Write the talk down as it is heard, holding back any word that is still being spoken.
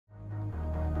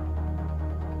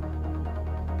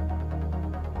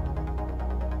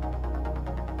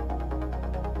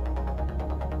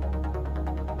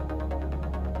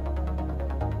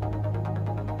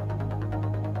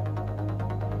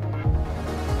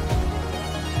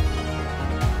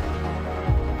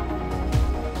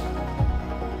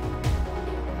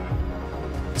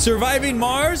Surviving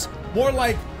Mars? More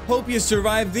like, hope you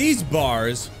survive these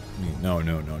bars. No,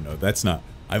 that's not.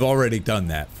 I've already done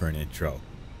that for an intro.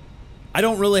 I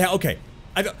don't really okay.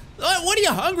 I don't, what are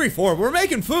you hungry for? We're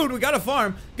making food. We got a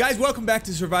farm. Guys, welcome back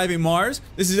to Surviving Mars.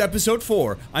 This is episode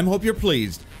 4. I hope you're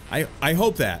pleased. I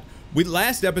hope that.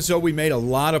 Last episode, we made a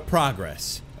lot of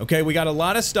progress. Okay, we got a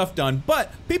lot of stuff done,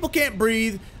 but people can't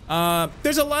breathe.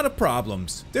 There's a lot of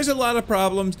problems.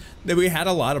 We had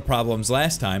a lot of problems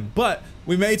last time, but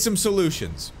we made some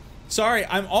solutions. Sorry,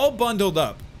 I'm all bundled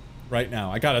up right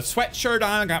now. I got a sweatshirt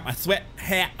on, I got my sweat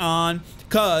hat on,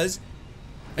 cause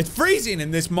it's freezing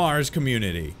in this Mars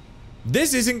community.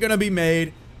 This isn't gonna be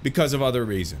made because of other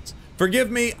reasons. Forgive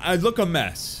me, I look a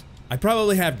mess. I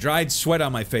probably have dried sweat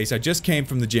on my face. I just came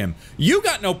from the gym. You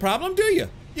got no problem, do you?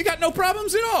 You got no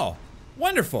problems at all.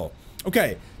 Wonderful.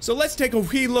 Okay, so let's take a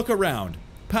wee look around.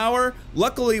 Power,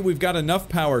 luckily we've got enough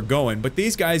power going, but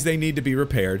these guys, they need to be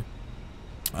repaired.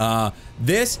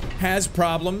 This has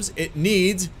problems. It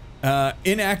needs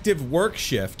inactive work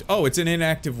shift. Oh, it's an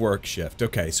inactive work shift.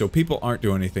 Okay, so people aren't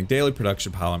doing anything. Daily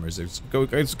production polymers,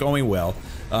 it's going well.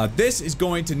 This is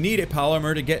going to need a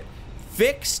polymer to get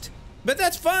fixed, but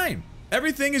that's fine.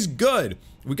 Everything is good.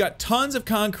 We got tons of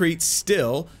concrete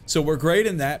still, so we're great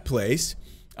in that place.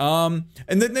 And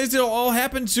then this will all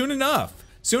happen soon enough.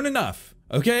 Soon enough,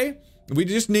 okay? We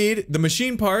just need the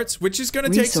machine parts, which is going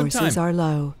to take some time. Resources are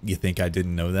low. You think I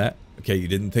didn't know that? Okay, you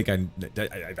didn't think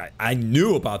I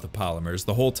knew about the polymers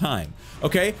the whole time.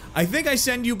 Okay, I think I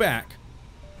send you back.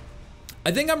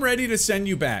 I think I'm ready to send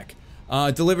you back.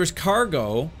 Delivers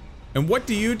cargo. And what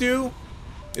do you do?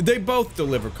 They both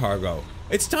deliver cargo.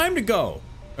 It's time to go,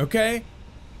 okay?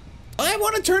 I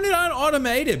want to turn it on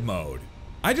automated mode.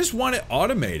 I just want it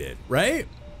automated, right?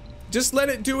 Just let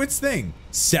it do its thing.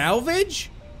 Salvage?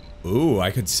 Ooh, I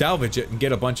could salvage it and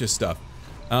get a bunch of stuff.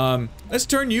 Let's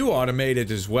turn you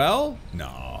automated as well.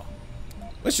 No.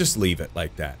 Let's just leave it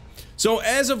like that. So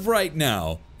as of right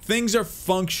now, things are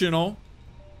functional.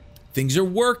 Things are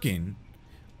working,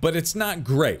 but it's not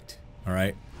great, all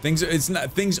right? Things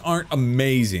aren't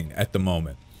amazing at the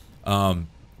moment.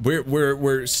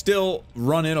 We're still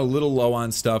running a little low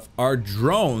on stuff. Our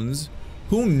drones,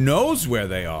 who knows where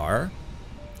they are?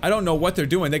 I don't know what they're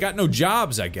doing. They got no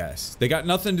jobs, I guess. They got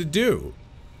nothing to do.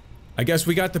 I guess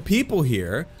we got the people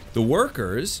here, the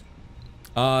workers.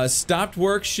 Stopped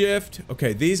work shift.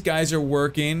 Okay, these guys are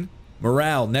working.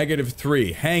 Morale,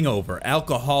 -3. Hangover,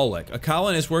 alcoholic. A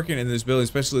colonist working in this building,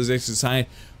 specialization science,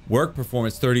 work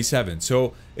performance 37.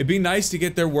 So it'd be nice to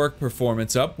get their work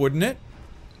performance up, wouldn't it?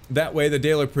 That way the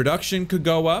daily production could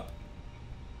go up.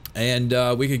 And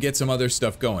we could get some other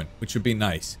stuff going, which would be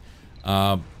nice.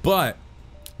 But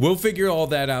we'll figure all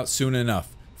that out soon enough.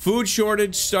 Food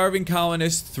shortage, starving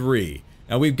colonists 3.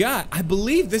 Now we've got, I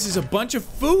believe this is a bunch of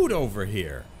food over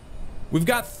here. We've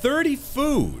got 30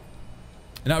 food.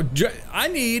 Now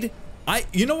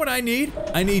you know what I need?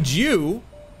 I need you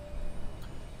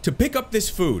to pick up this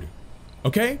food,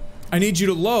 okay? I need you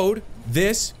to load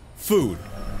this food.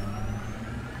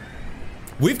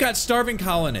 We've got starving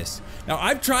colonists. Now,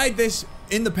 I've tried this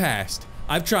in the past.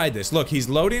 I've tried this. Look, he's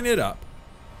loading it up.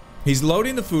 He's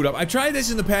loading the food up. I tried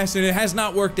this in the past and it has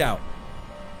not worked out.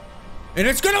 And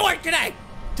it's gonna work today!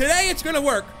 Today it's gonna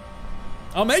work.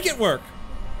 I'll make it work.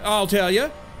 I'll tell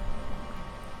you.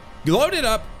 Load it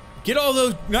up. Get all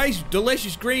those nice,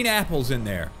 delicious green apples in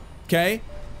there. Okay?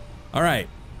 Alright.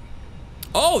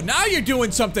 Oh, now you're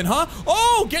doing something, huh?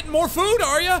 Oh, getting more food,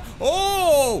 are ya?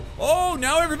 Oh,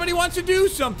 now everybody wants to do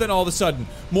something all of a sudden.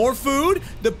 More food?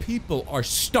 The people are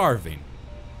starving.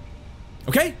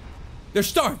 Okay? They're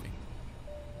starving.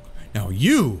 Now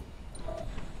you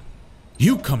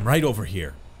come right over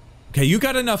here. Okay, you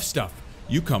got enough stuff.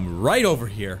 You come right over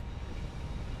here.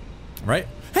 Right?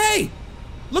 Hey!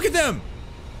 Look at them!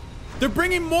 They're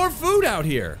bringing more food out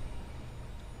here.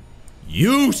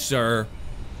 You, sir,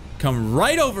 come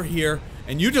right over here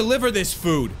and you deliver this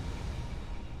food.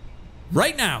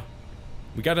 Right now.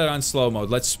 We got it on slow mode.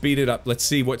 Let's speed it up. Let's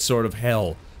see what sort of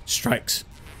hell strikes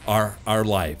our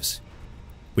lives.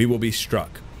 We will be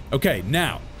struck. Okay,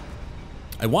 now,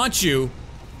 I want you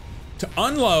to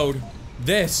unload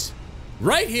this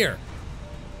right here.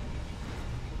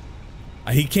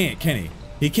 He can't, can he?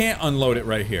 He can't unload it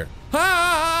right here.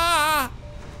 Ah!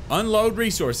 Unload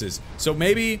resources. So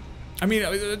maybe, I mean,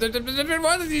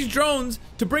 one of these drones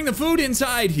to bring the food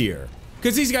inside here.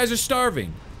 Because these guys are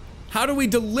starving. How do we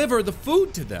deliver the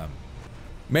food to them?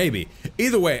 Maybe.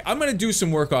 Either way, I'm gonna do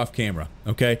some work off camera,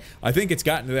 okay? I think it's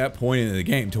gotten to that point in the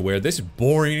game to where this is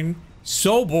boring,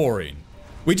 so boring,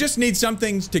 We just need some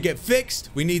things to get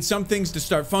fixed. We need some things to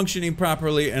start functioning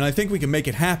properly, and I think we can make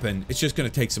it happen. It's just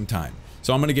gonna take some time.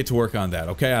 So I'm gonna get to work on that,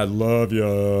 okay? I love ya.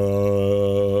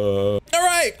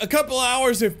 Alright, a couple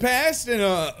hours have passed, and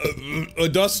a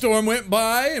dust storm went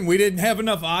by, and we didn't have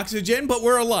enough oxygen, but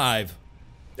we're alive.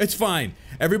 It's fine.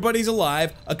 Everybody's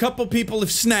alive. A couple people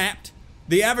have snapped.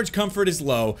 The average comfort is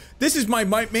low. This is my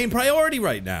main priority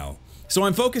right now. So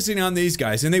I'm focusing on these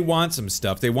guys, and they want some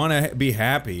stuff. They want to be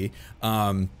happy.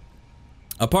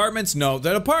 Apartments, no.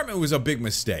 That apartment was a big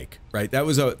mistake, right? That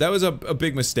was a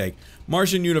big mistake.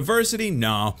 Martian University,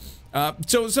 no.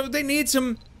 So they need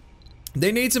some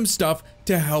stuff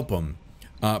to help them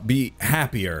be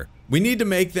happier. We need to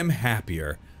make them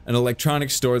happier. An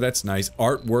electronics store, that's nice.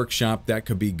 Art workshop, that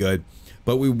could be good.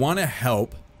 But we want to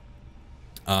help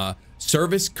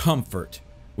service comfort.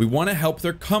 We want to help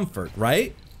their comfort,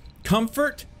 right?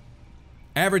 Comfort,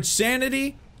 average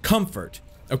sanity, comfort.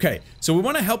 Okay, so we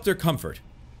want to help their comfort.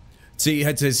 See,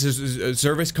 it says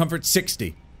service comfort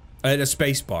 60 at a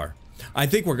space bar. I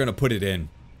think we're gonna put it in.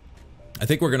 I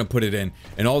think we're gonna put it in,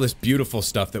 and all this beautiful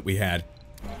stuff that we had,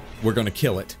 we're gonna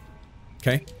kill it.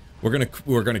 Okay, we're gonna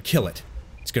kill it.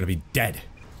 It's gonna be dead,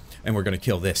 and we're gonna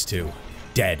kill this too.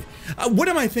 Dead. What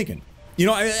am I thinking? You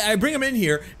know, I bring them in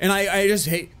here, and I just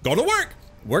go to work.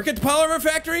 Work at the polymer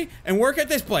factory, and work at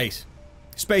this place.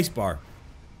 Space bar.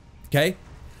 Okay?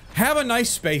 Have a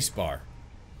nice space bar.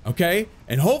 Okay?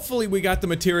 And hopefully we got the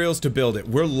materials to build it.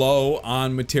 We're low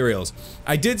on materials.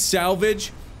 I did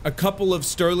salvage a couple of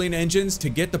Stirling engines to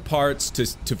get the parts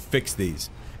to fix these.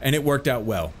 And it worked out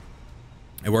well.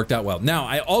 It worked out well. Now,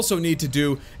 I also need to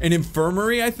do an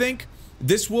infirmary, I think.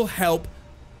 This will help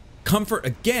comfort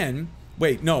again.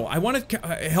 Wait, no. I want to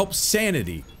help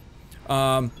sanity.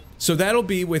 So that'll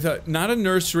be with not a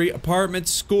nursery, apartment,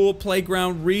 school,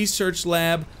 playground, research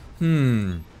lab.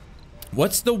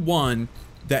 What's the one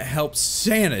that helps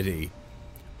sanity?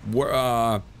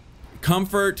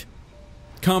 Comfort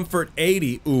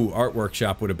 80. Ooh, art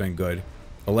workshop would have been good.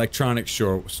 Electronics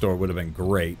store would have been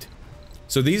great.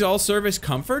 So these all service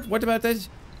comfort? What about this?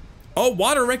 Oh,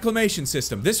 water reclamation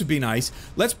system. This would be nice.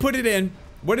 Let's put it in.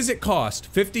 What does it cost?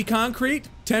 50 concrete,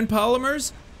 10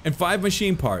 polymers, and 5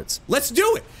 machine parts. Let's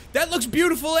do it! That looks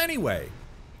beautiful anyway.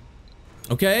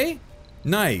 Okay?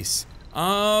 Nice.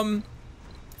 Fountain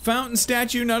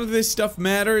statue, none of this stuff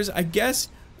matters. I guess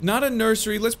not a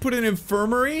nursery. Let's put an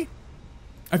infirmary.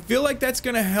 I feel like that's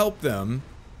gonna help them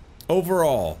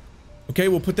overall. Okay,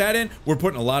 we'll put that in. We're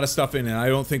putting a lot of stuff in, and I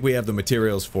don't think we have the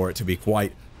materials for it, to be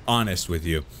quite honest with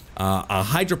you. A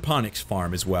hydroponics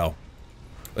farm as well.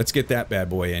 Let's get that bad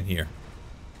boy in here.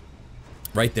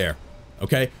 Right there.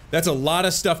 Okay? That's a lot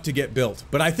of stuff to get built,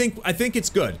 but I think it's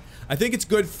good. I think it's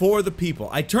good for the people.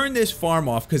 I turned this farm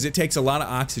off because it takes a lot of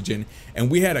oxygen, and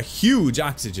we had a huge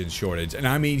oxygen shortage, and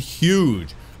I mean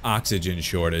huge oxygen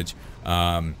shortage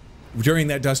during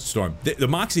that dust storm. The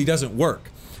Moxie doesn't work,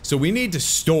 so we need to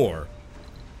store.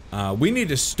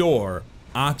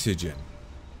 Oxygen.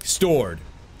 Stored.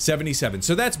 77.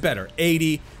 So that's better.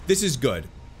 80. This is good.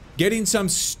 Getting some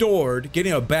stored,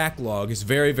 getting a backlog is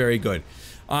very, very good.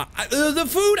 The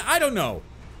food, I don't know.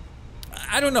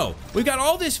 I don't know. We've got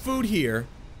all this food here.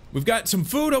 We've got some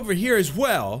food over here as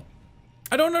well.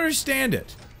 I don't understand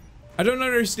it. I don't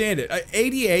understand it.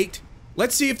 88.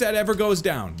 Let's see if that ever goes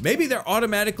down. Maybe they're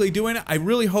automatically doing it. I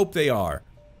really hope they are.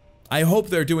 I hope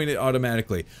they're doing it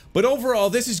automatically. But overall,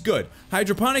 this is good.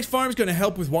 Hydroponics farm is going to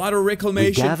help with water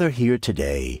reclamation. We gather here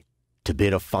today to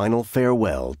bid a final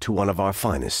farewell to one of our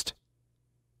finest.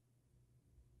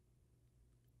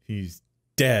 He's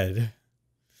dead.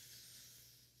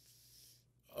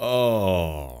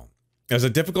 Oh. As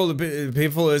difficult and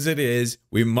painful as it is,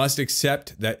 we must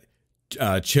accept that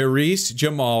Cherise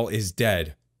Jamal is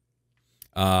dead.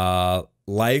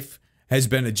 Life has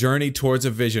been a journey towards a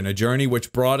vision, a journey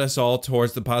which brought us all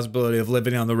towards the possibility of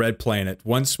living on the red planet.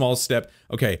 One small step.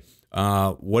 Okay,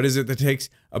 what is it that takes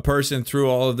a person through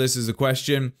all of this is a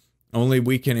question only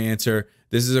we can answer.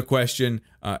 This is a question.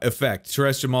 Effect.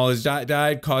 Cherise Jamal has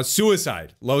died, caused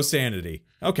suicide. Low sanity.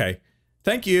 Okay.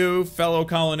 Thank you, fellow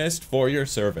colonist, for your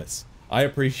service. I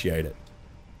appreciate it.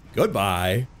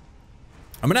 Goodbye.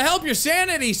 I'm gonna help your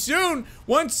sanity soon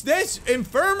once this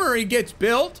infirmary gets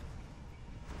built.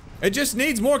 It just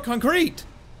needs more concrete,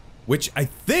 which I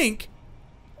think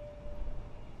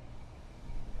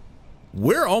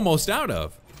we're almost out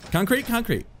of.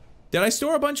 Concrete. Did I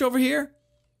store a bunch over here?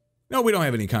 No, we don't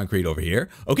have any concrete over here.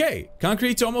 Okay,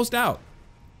 concrete's almost out.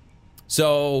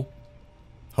 So,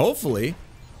 hopefully.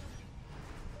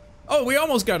 Oh, we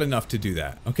almost got enough to do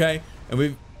that, okay?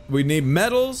 And we need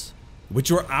metals,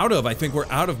 which we're out of. I think we're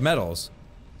out of metals.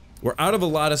 We're out of a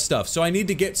lot of stuff, so I need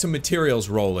to get some materials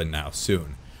rolling now,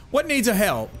 soon. What needs a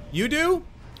help? You do?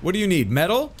 What do you need?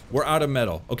 Metal? We're out of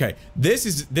metal. Okay, this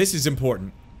is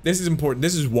important. This is important.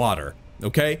 This is water,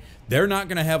 okay? They're not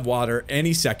gonna have water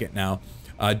any second now.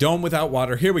 Dome without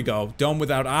water. Here we go. Dome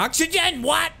without oxygen.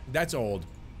 What? That's old.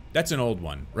 That's an old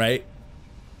one, right?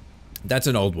 That's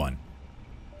an old one,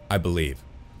 I believe.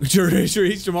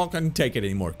 Sharice Jamal couldn't take it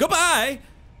anymore. Goodbye.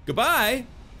 Goodbye.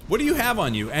 What do you have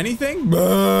on you? Anything?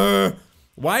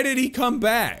 Why did he come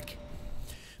back?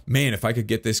 Man, if I could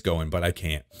get this going, but I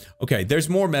can't. Okay, there's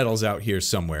more metals out here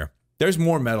somewhere. There's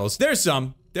more metals. There's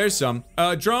some. There's some.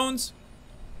 Drones?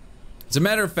 As a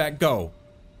matter of fact, go.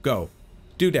 Go.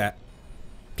 Do that.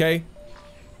 Okay?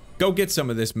 Go get some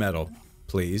of this metal,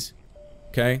 please.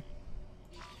 Okay?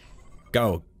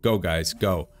 Go. Go, guys.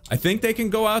 Go. I think they can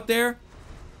go out there.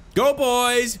 Go,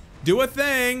 boys! Do a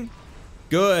thing!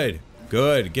 Good.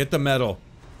 Good. Get the metal.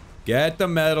 Get the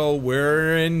metal.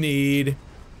 We're in need.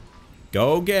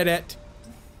 Go get it.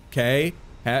 Okay?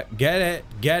 Get it.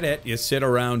 Get it. You sit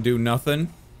around, do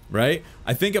nothing. Right?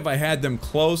 I think if I had them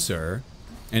closer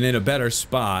and in a better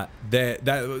spot,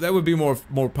 that would be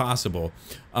more possible.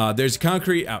 There's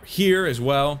concrete out here as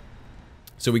well.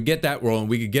 So we get that rolling.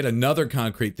 We could get another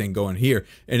concrete thing going here.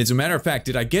 And as a matter of fact,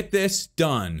 did I get this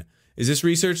done? Is this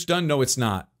research done? No, it's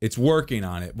not. It's working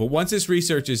on it. But once this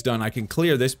research is done, I can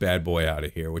clear this bad boy out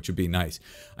of here, which would be nice.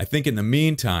 I think in the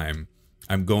meantime,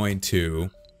 I'm going to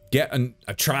get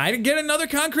try to get another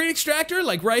concrete extractor,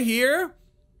 like right here.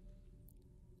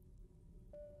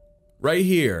 Right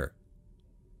here.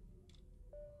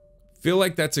 Feel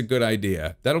like that's a good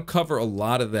idea. That'll cover a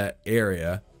lot of that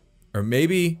area. Or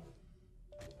maybe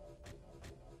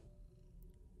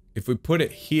if we put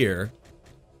it here.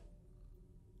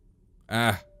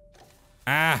 I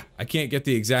can't get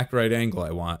the exact right angle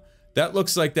I want. That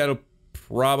looks like that'll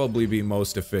probably be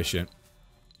most efficient.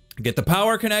 Get the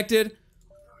power connected.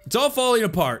 It's all falling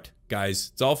apart, guys.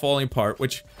 It's all falling apart,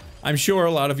 which I'm sure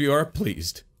a lot of you are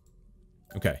pleased.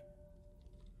 Okay.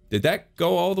 Did that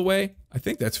go all the way? I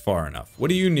think that's far enough. What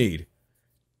do you need?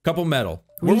 Couple metal.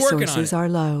 We're working on it. Resources are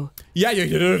low. Yeah.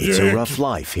 It's a rough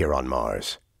life here on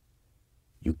Mars.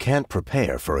 You can't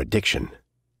prepare for addiction.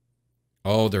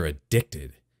 Oh, they're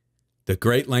addicted. The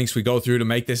great lengths we go through to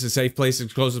make this a safe place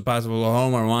as close as possible to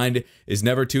home. Our mind is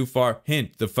never too far.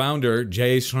 Hint, the founder,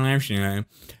 Jay Schleimstein,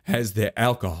 has the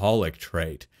alcoholic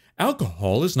trait.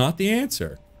 Alcohol is not the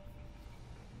answer.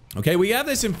 Okay, we have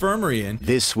this infirmary in.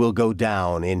 This will go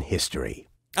down in history.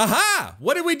 Aha!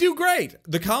 What did we do great?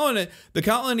 The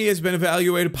colony has been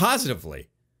evaluated positively.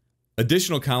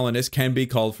 Additional colonists can be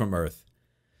called from Earth.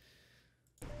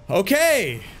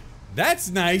 Okay. That's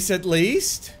nice, at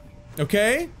least.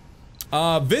 Okay?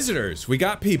 Visitors. We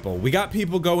got people. We got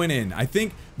people going in. I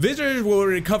think visitors will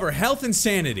recover health and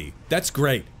sanity. That's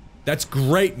great. That's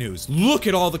great news. Look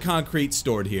at all the concrete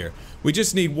stored here. We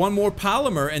just need one more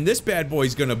polymer, and this bad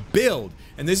boy's gonna build.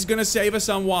 And this is gonna save us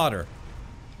on water.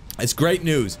 It's great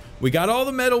news. We got all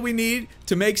the metal we need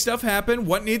to make stuff happen.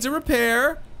 What needs a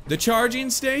repair? The charging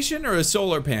station or a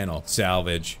solar panel?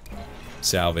 Salvage.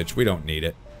 Salvage. We don't need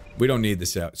it. We don't need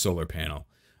the solar panel.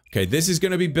 Okay, this is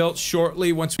going to be built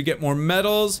shortly once we get more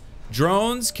metals.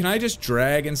 Drones, can I just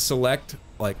drag and select,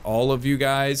 like, all of you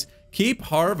guys? Keep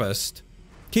harvest.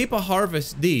 Keep a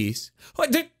harvest these.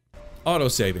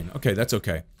 Auto-saving. Okay, that's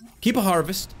okay. Keep a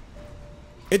harvest.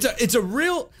 It's a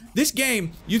real... This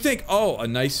game, you think, oh, a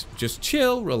nice... Just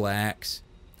chill, relax,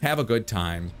 have a good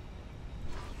time.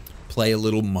 Play a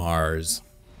little Mars.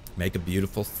 Make a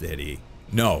beautiful city.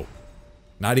 No.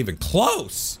 Not even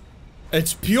close.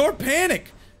 It's pure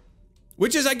panic.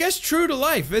 Which is, I guess, true to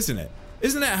life, isn't it?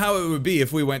 Isn't that how it would be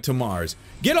if we went to Mars?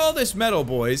 Get all this metal,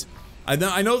 boys.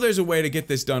 I know there's a way to get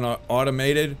this done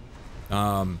automated.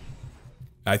 I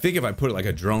think if I put like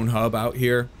a drone hub out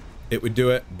here, it would do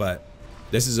it, but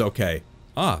this is okay.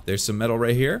 Ah, there's some metal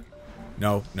right here.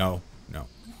 No, no, no.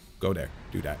 Go there.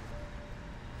 Do that.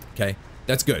 Okay,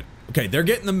 that's good. Okay, they're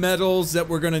getting the metals that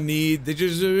we're gonna need. They're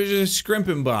just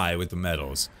scrimping by with the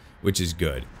metals, which is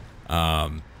good.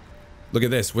 Look at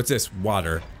this. What's this?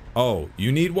 Water. Oh,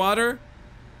 you need water?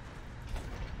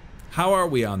 How are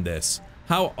we on this?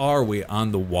 How are we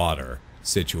on the water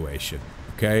situation?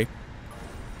 Okay.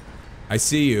 I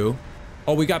see you.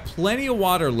 Oh, we got plenty of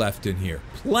water left in here.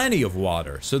 Plenty of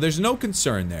water. So there's no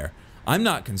concern there. I'm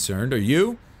not concerned. Are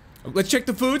you? Let's check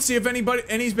the food, see if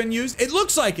any's been used. It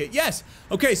looks like it, yes.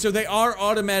 Okay, so they are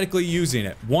automatically using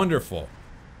it. Wonderful.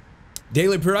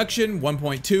 Daily production,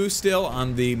 1.2 still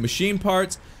on the machine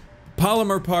parts.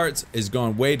 Polymer parts is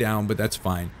gone way down, but that's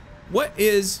fine. What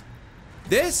is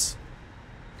this?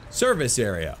 Service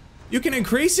area. You can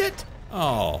increase it?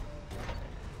 Oh,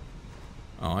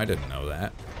 Oh, I didn't know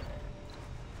that.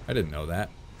 I didn't know that.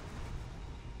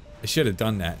 I should have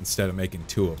done that instead of making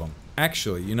 2 of them.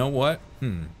 Actually, you know what?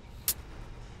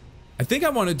 I think I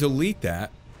want to delete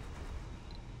that.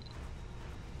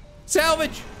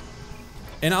 Salvage!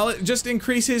 And I'll just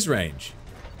increase his range.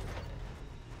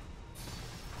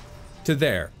 To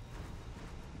there.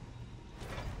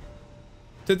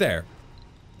 To there.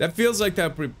 That feels like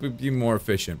that would be more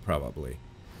efficient, probably.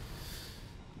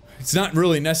 It's not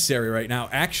really necessary right now.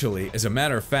 Actually, as a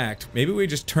matter of fact, maybe we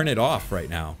just turn it off right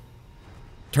now.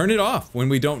 Turn it off when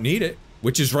we don't need it,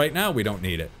 which is right now we don't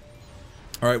need it.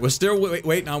 Alright, we're still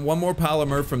waiting on one more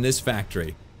polymer from this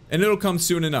factory. And it'll come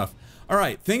soon enough.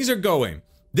 Alright, things are going.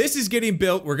 This is getting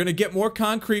built. We're gonna get more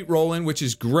concrete rolling, which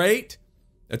is great.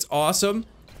 That's awesome.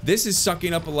 This is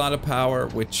sucking up a lot of power,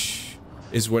 which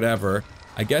is whatever.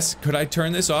 I guess, could I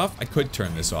turn this off? I could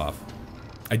turn this off.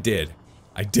 I did.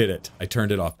 I did it. I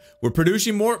turned it off. We're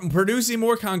producing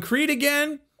more concrete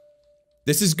again.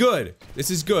 This is good.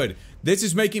 This is good. This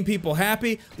is making people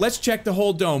happy. Let's check the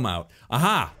whole dome out.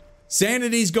 Aha!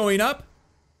 Sanity's going up.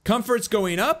 Comfort's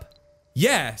going up.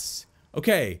 Yes.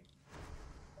 Okay.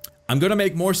 I'm gonna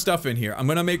make more stuff in here. I'm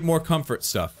gonna make more comfort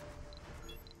stuff.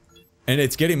 And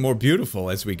it's getting more beautiful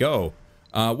as we go.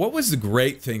 What was the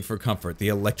great thing for comfort? The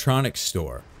electronics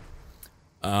store.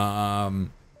 Yeah,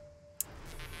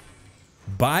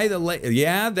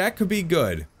 that could be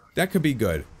good. That could be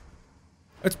good.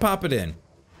 Let's pop it in.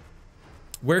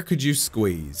 Where could you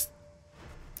squeeze?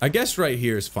 I guess right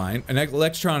here is fine. An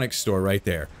electronics store right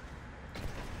there.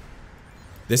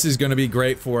 This is gonna be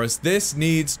great for us. This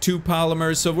needs 2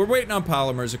 polymers, so we're waiting on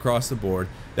polymers across the board.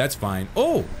 That's fine.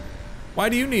 Oh! Why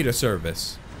do you need a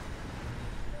service?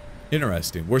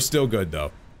 Interesting. We're still good,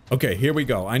 though. Okay, here we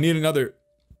go. I need another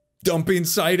dumping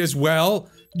site as well.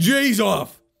 Jeez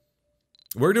off!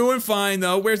 We're doing fine,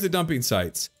 though. Where's the dumping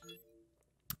sites?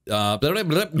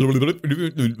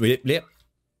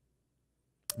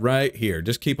 Right here.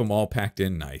 Just keep them all packed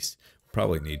in nice.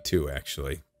 Probably need 2,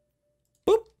 actually.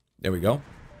 Boop. There we go.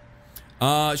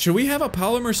 Should we have a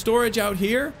polymer storage out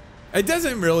here? It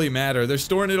doesn't really matter. They're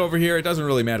storing it over here. It doesn't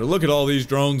really matter. Look at all these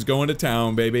drones going to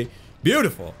town, baby.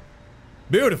 Beautiful.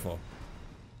 Beautiful.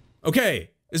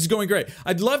 Okay. This is going great.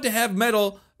 I'd love to have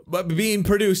metal being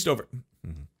produced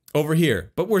over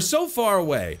here. But we're so far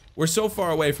away. We're so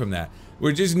far away from that.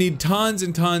 We just need tons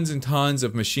and tons and tons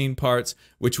of machine parts,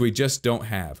 which we just don't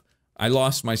have. I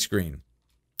lost my screen.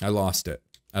 I lost it.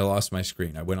 I lost my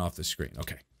screen. I went off the screen.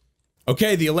 Okay.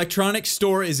 Okay, the electronics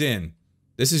store is in.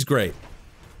 This is great.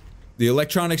 The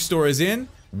electronics store is in.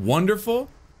 Wonderful.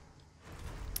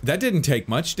 That didn't take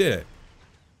much, did it?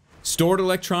 Stored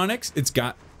electronics, it's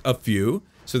got a few,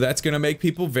 so that's gonna make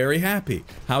people very happy.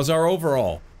 How's our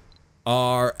overall?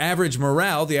 Our average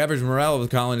morale, the average morale of the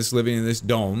colonists living in this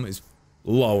dome is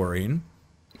lowering,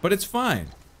 but it's fine.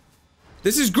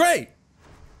 This is great!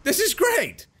 This is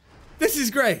great! This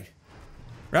is great!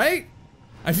 Right?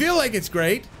 I feel like it's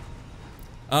great.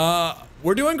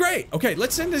 We're doing great. Okay,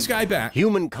 let's send this guy back.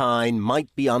 Humankind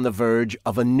might be on the verge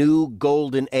of a new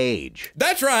golden age.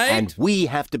 That's right! And we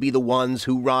have to be the ones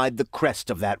who ride the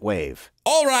crest of that wave.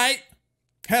 All right!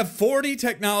 Have 40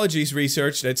 technologies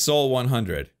researched at Sol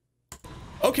 100.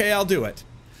 Okay, I'll do it.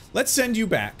 Let's send you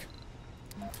back.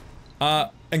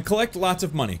 And collect lots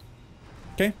of money.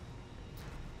 Okay?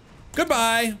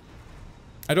 Goodbye!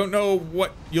 I don't know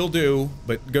what you'll do,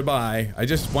 but goodbye. I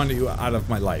just wanted you out of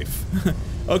my life.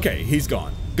 Okay, he's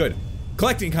gone. Good.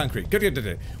 Collecting concrete.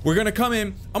 Good. We're gonna come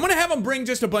in. I'm gonna have them bring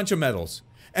just a bunch of metals.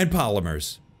 And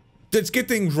polymers. Let's get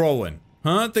things rolling.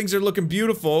 Huh? Things are looking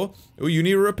beautiful. Oh, you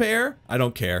need a repair? I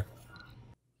don't care.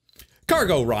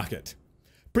 Cargo rocket.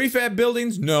 Prefab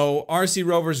buildings? No. RC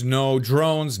rovers? No.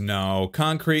 Drones? No.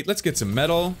 Concrete? Let's get some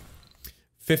metal.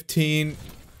 15.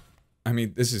 I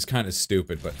mean, this is kind of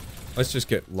stupid, but let's just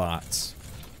get lots.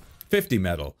 50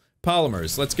 metal.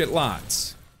 Polymers? Let's get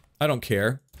lots. I don't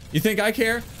care. You think I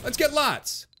care? Let's get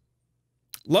lots.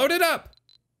 Load it up.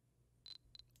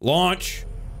 Launch.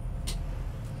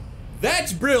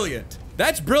 That's brilliant.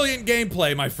 That's brilliant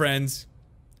gameplay, my friends.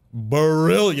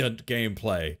 Brilliant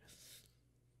gameplay.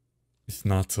 It's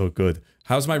not so good.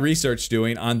 How's my research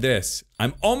doing on this?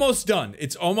 I'm almost done.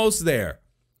 It's almost there.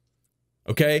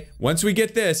 Okay? Once we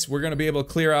get this, we're gonna be able to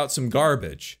clear out some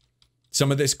garbage.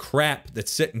 Some of this crap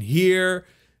that's sitting here.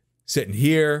 Sitting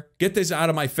here. Get this out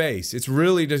of my face. It's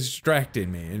really distracting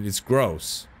me, and it's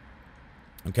gross.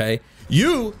 Okay?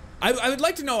 I would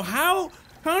like to know how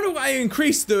do I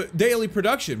increase the daily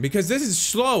production? Because this is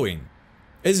slowing,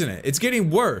 isn't it? It's getting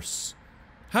worse.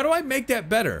 How do I make that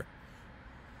better?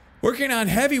 Working on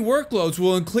heavy workloads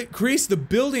will increase the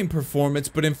building performance,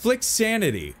 but inflict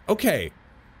sanity. Okay.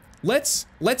 Let's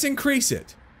increase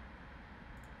it.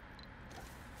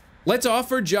 Let's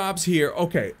offer jobs here.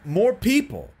 Okay, more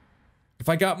people. If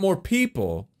I got more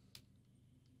people,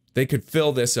 they could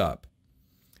fill this up.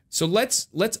 So let's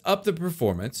up the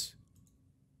performance.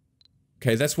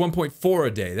 Okay, that's 1.4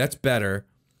 a day. That's better.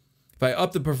 If I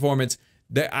up the performance,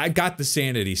 I got the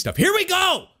sanity stuff. Here we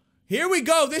go! Here we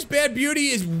go! This bad beauty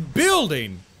is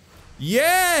building!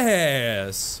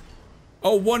 Yes!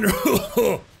 Oh,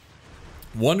 wonderful!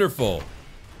 Wonderful.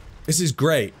 This is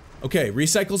great. Okay,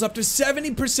 recycles up to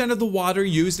 70% of the water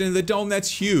used in the dome.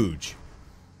 That's huge.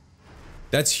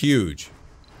 That's huge.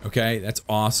 Okay, that's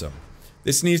awesome.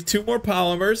 This needs 2 more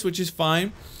polymers, which is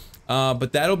fine.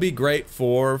 But that'll be great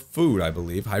for food, I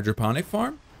believe. Hydroponic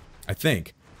farm? I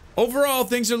think. Overall,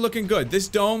 things are looking good. This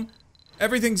dome,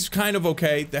 everything's kind of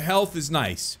okay. The health is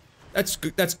nice. That's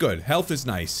good. Health is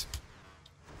nice.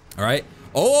 All right.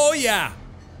 Oh, yeah.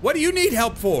 What do you need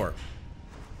help for?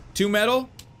 2 metal?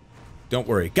 Don't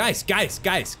worry. Guys. There's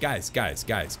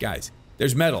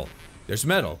metal. There's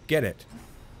metal. Get it.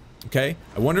 Okay?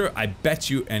 I bet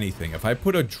you anything. If I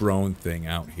put a drone thing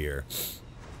out here.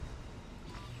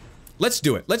 Let's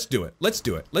do it. Just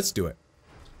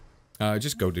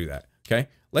go do that. Okay?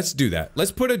 Let's do that.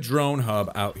 Let's put a drone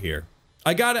hub out here.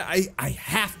 I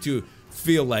have to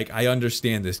feel like I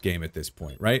understand this game at this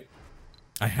point, right?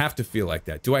 I have to feel like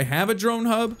that. Do I have a drone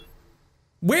hub?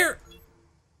 Where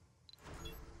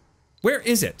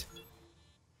is it?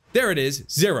 There it is.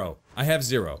 0. I have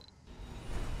 0.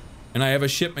 And I have a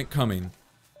shipment coming.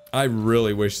 I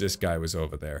really wish this guy was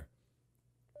over there.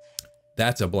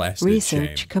 That's a blasted shame.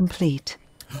 Research complete.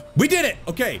 We did it!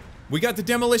 Okay, we got the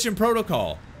demolition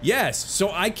protocol. Yes, so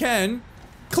I can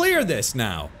clear this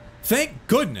now. Thank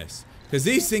goodness. Because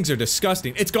these things are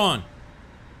disgusting. It's gone.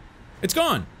 It's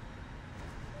gone.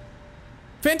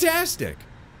 Fantastic.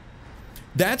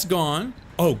 That's gone.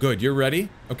 Oh, good. You're ready?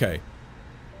 Okay.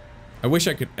 I wish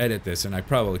I could edit this, and I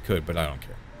probably could, but I don't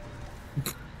care.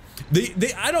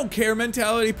 The I don't care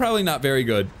mentality, probably not very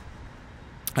good.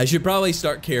 I should probably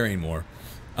start caring more.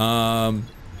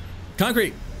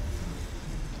 Concrete.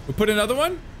 We put another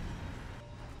one?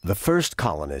 The first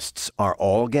colonists are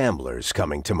all gamblers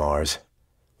coming to Mars.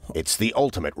 It's the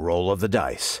ultimate roll of the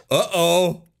dice.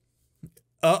 Uh-oh.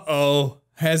 Uh-oh.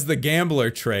 Has the gambler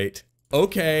trait.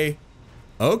 Okay.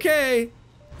 Okay.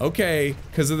 Okay.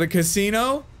 Because of the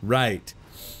casino? Right.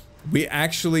 We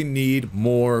actually need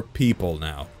more people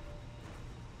now.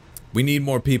 We need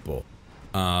more people.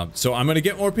 So I'm gonna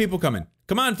get more people coming.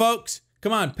 Come on, folks.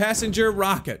 Come on, passenger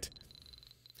rocket.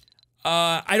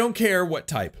 I don't care what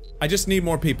type. I just need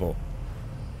more people.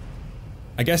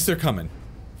 I guess they're coming.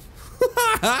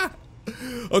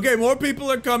 Okay, more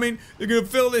people are coming. They're gonna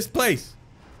fill this place.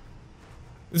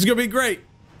 This is gonna be great.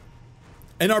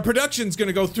 And our production's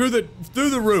gonna go through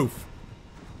the roof.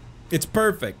 It's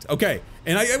perfect. Okay,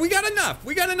 and we got enough.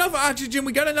 We got enough oxygen.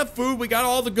 We got enough food. We got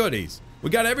all the goodies. We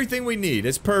got everything we need.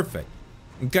 It's perfect.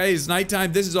 Okay, it's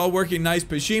nighttime. This is all working nice.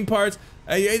 Machine parts.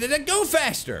 Go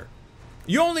faster.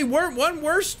 You only work one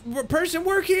person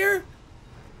work here?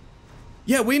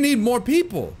 Yeah, we need more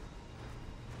people.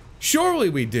 Surely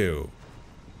we do.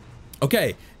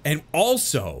 Okay, and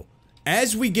also,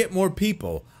 as we get more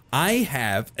people, I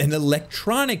have an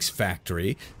electronics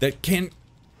factory that can't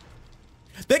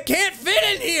fit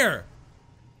in here.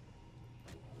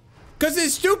 Cause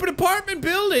this stupid apartment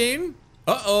building.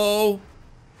 Uh-oh.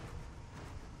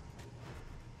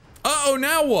 Uh-oh,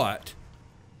 now what?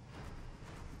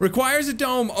 Requires a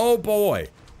dome. Oh boy.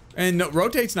 And no,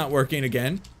 rotate's not working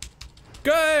again.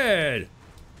 Good.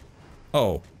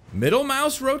 Oh, middle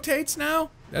mouse rotates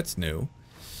now? That's new.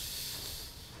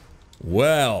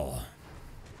 Well,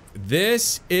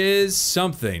 this is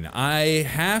something. I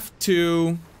have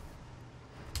to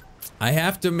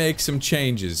make some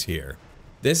changes here.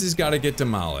 This has got to get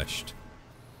demolished.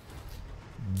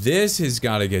 This has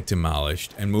got to get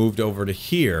demolished and moved over to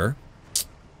here.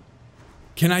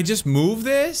 Can I just move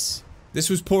this? This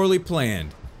was poorly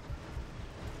planned.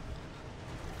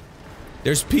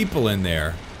 There's people in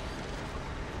there.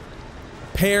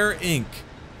 Pear Inc.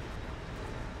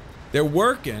 They're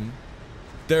working.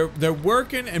 They're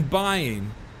working and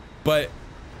buying, but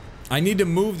I need to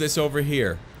move this over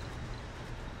here.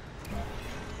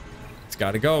 It's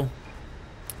gotta go.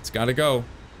 It's gotta go.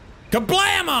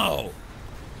 Kablamo!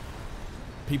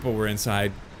 People were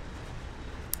inside.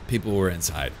 People were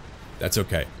inside. That's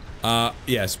okay.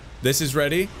 Yes. This is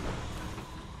ready.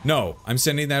 No, I'm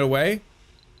sending that away.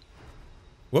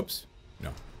 Whoops.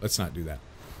 No, let's not do that.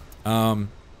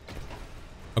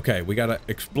 Okay, we gotta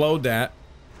explode that,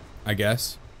 I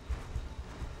guess.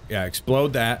 Yeah,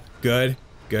 explode that. Good.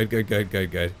 Good, good, good,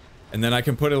 good, good. And then I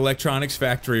can put an electronics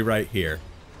factory right here.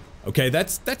 Okay,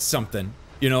 that's something.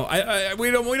 You know, we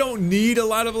don't need a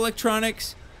lot of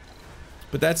electronics,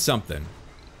 but that's something.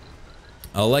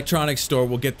 An electronics store,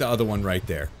 we'll get the other one right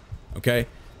there. Okay,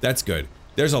 that's good.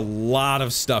 There's a lot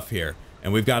of stuff here,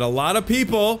 and we've got a lot of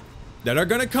people that are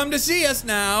gonna come to see us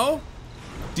now.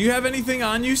 Do you have anything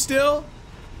on you still?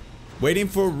 Waiting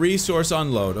for resource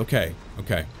unload. Okay,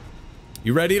 okay.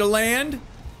 You ready to land?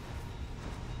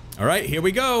 All right, here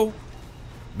we go.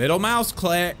 Middle mouse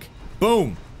click.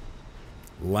 Boom.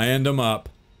 Land them up.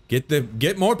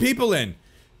 Get more people in.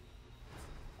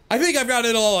 I think I've got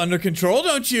it all under control,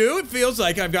 don't you? It feels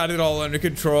like I've got it all under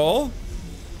control.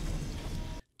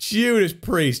 Judas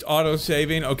Priest,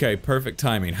 auto-saving. Okay, perfect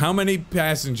timing. How many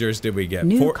passengers did we get?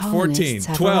 New 14,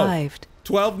 have 12. Arrived.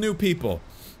 12 new people.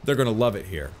 They're gonna love it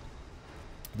here.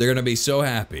 They're gonna be so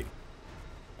happy.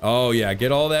 Oh yeah,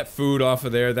 get all that food off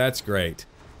of there. That's great.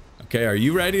 Okay, are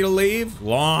you ready to leave?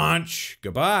 Launch.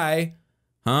 Goodbye.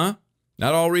 Huh?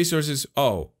 Not all resources.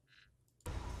 Oh.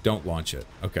 Don't launch it.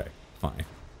 Okay, fine.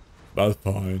 That's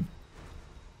fine.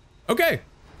 Okay.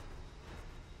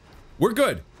 We're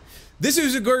good. This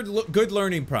is a good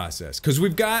learning process because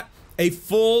we've got a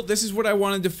full, this is what I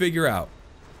wanted to figure out.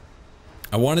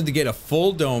 I wanted to get a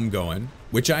full dome going,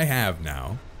 which I have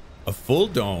now. A full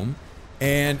dome.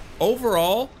 And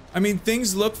overall, I mean,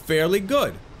 things look fairly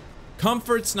good.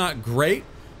 Comfort's not great.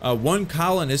 One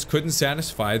colonist couldn't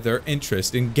satisfy their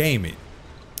interest in gaming.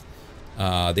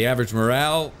 The average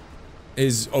morale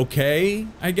is okay,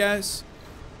 I guess.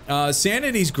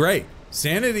 Sanity's great.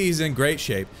 Sanity's in great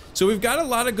shape. So we've got a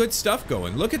lot of good stuff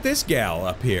going. Look at this gal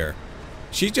up here.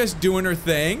 She's just doing her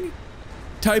thing.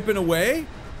 Typing away.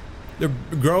 They're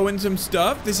growing some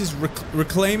stuff. This is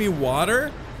reclaiming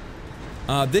water.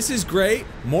 This is great.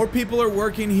 More people are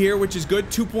working here, which is good.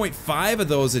 2.5 of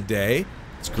those a day.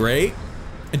 It's great.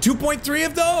 And 2.3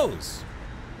 of those.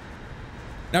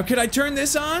 Now, could I turn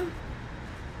this on?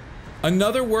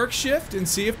 Another work shift and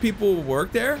see if people will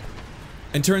work there?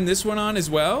 And turn this one on as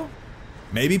well?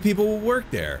 Maybe people will work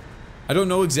there. I don't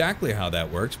know exactly how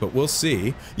that works, but we'll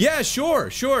see. Yeah, sure.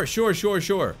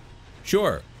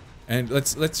 And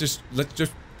let's just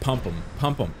pump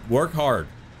them. Work hard.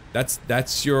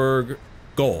 That's your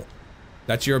goal.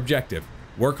 That's your objective.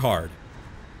 Work hard.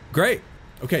 Great.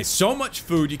 Okay, so much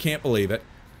food you can't believe it.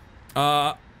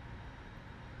 We're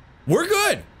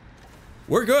good.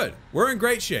 We're good. We're in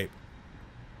great shape.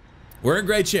 We're in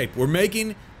great shape. We're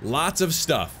making lots of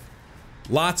stuff.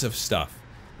 Lots of stuff.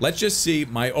 Let's just see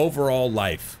my overall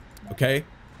life, okay?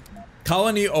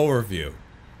 Colony overview.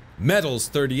 Metals,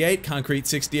 38. Concrete,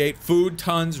 68. Food,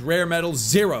 tons. Rare metals,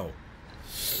 0.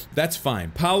 That's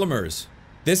fine. Polymers.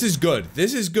 This is good.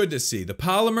 This is good to see. The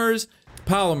polymers,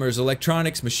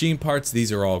 electronics, machine parts,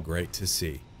 these are all great to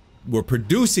see. We're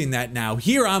producing that now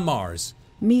here on Mars.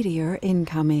 Meteor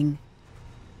incoming.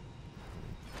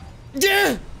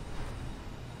 Yeah!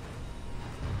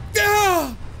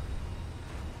 Yeah!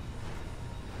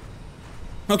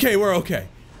 Okay, we're okay.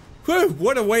 Whew,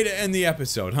 what a way to end the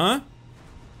episode, huh?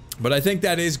 But I think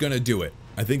that is gonna do it.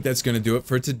 I think that's gonna do it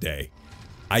for today.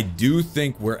 I do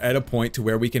think we're at a point to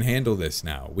where we can handle this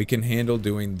now. We can handle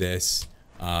doing this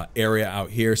area out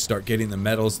here, start getting the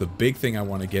metals. The big thing I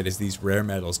want to get is these rare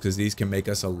metals because these can make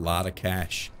us a lot of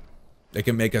cash. They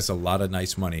can make us a lot of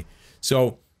nice money.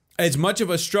 So as much of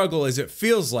a struggle as it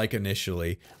feels like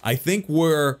initially, I think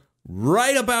we're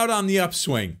right about on the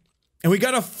upswing. And we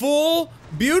got a full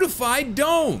beautified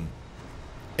dome.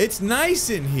 It's nice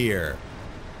in here.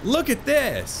 Look at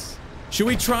this. Should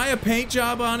we try a paint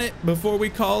job on it before we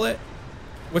call it?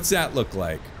 What's that look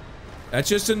like? That's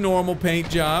just a normal paint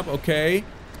job, okay.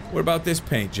 What about this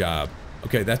paint job?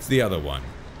 Okay, that's the other one.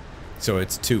 So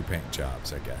it's 2 paint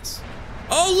jobs, I guess.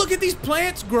 Oh, look at these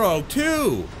plants grow,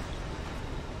 too.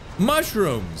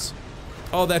 Mushrooms.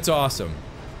 Oh, that's awesome.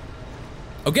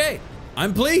 Okay,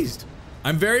 I'm pleased.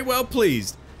 I'm very well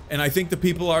pleased. And I think the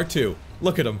people are, too.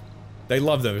 Look at them. They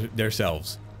love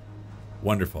themselves.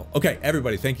 Wonderful. Okay,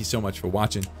 everybody, thank you so much for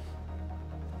watching.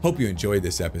 Hope you enjoyed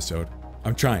this episode.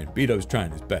 I'm trying. Beto's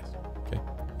trying his best. Okay.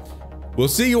 We'll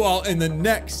see you all in the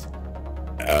next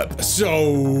episode.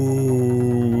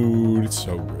 It's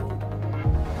so rude.